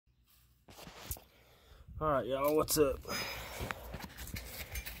Alright y'all, what's up?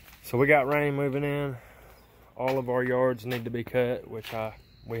 So we got rain moving in. All of our yards need to be cut, which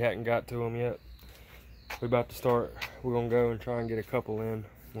we hadn't got to them yet. We're about to start. We're gonna go and try and get a couple in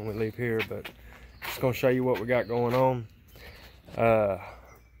when we leave here, but just gonna show you what we got going on.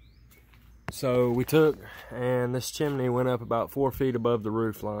 So we took, and this chimney went up about 4 feet above the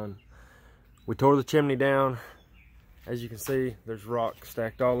roof line. We tore the chimney down. As you can see, there's rock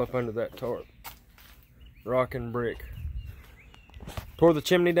stacked all up under that tarp. Rock and brick. Tore the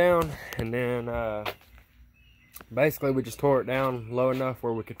chimney down, and then basically we just tore it down low enough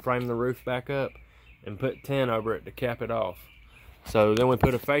where we could frame the roof back up and put tin over it to cap it off. So then we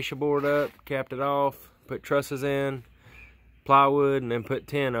put a fascia board up, capped it off, put trusses in, plywood, and then put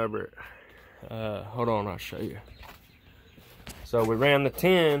tin over it. Hold on, I'll show you. So we ran the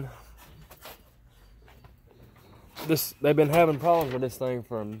tin. They've been having problems with this thing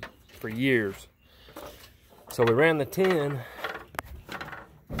for years. So we ran the tin.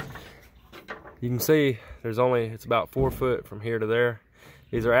 You can see it's about 4 foot from here to there.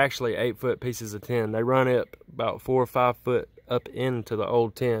 These are actually 8-foot pieces of tin. They run up about 4 or 5 foot up into the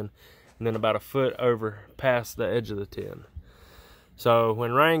old tin, and then about a foot over past the edge of the tin. So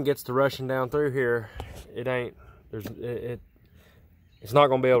when rain gets to rushing down through here, it's not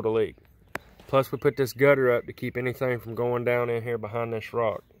gonna be able to leak. Plus we put this gutter up to keep anything from going down in here behind this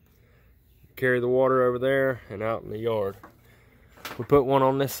rock. Carry the water over there and out in the yard. We put one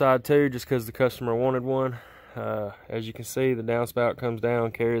on this side too, just because the customer wanted one. As you can see, the downspout comes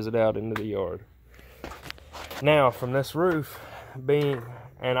down, carries it out into the yard. Now from this roof being,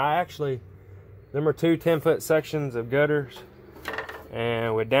 and them are two 10-foot sections of gutters,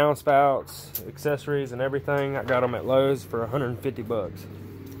 and with downspouts, accessories, and everything, I got them at Lowe's for 150 bucks.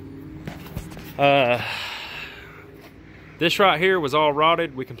 This right here was all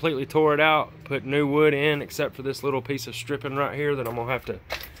rotted. We completely tore it out, put new wood in, except for this little piece of stripping right here that I'm gonna have to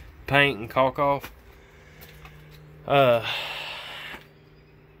paint and caulk off.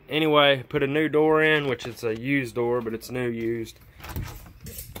 Anyway, put a new door in, which is a used door, but it's new used.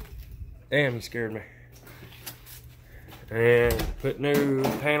 Damn, you scared me. And put new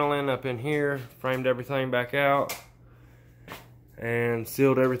paneling up in here, framed everything back out, and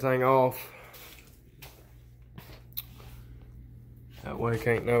sealed everything off. That way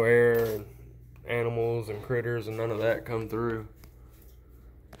can't no air and animals and critters and none of that come through.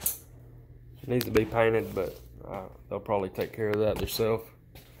 It needs to be painted, but they'll probably take care of that themselves.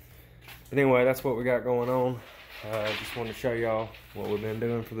 But anyway, that's what we got going on. Just wanted to show y'all what we've been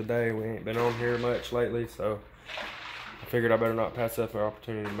doing for the day. We ain't been on here much lately, so I figured I better not pass up an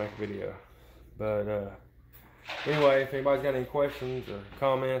opportunity to make a video. But anyway, if anybody's got any questions or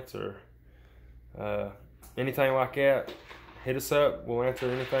comments or anything like that, hit us up. We'll answer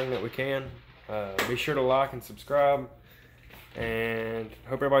anything that we can. Be sure to like and subscribe. And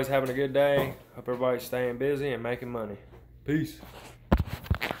hope everybody's having a good day. Hope everybody's staying busy and making money. Peace.